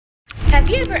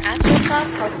you ever asked yourself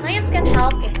how science can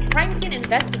help in a crime scene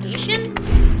investigation?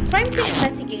 Crime scene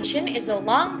investigation is a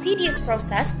long, tedious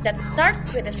process that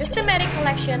starts with a systematic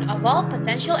collection of all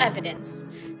potential evidence.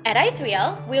 At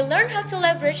i3L, we'll learn how to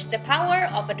leverage the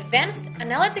power of advanced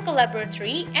analytical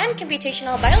laboratory and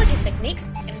computational biology techniques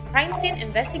in crime scene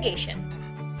investigation.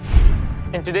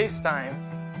 In today's time,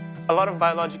 a lot of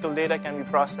biological data can be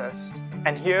processed,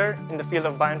 and here in the field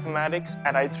of bioinformatics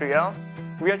at i3L,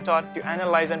 we are taught to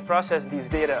analyze and process these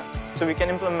data so we can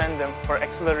implement them for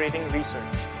accelerating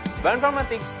research.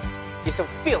 Bioinformatics is a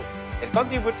field that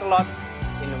contributes a lot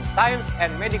in science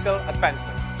and medical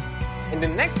advancement. In the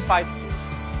next 5 years,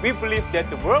 we believe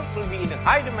that the world will be in a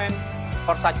high demand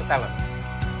for such a talent.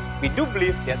 We do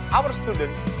believe that our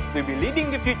students will be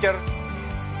leading the future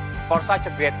for such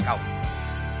a great cause.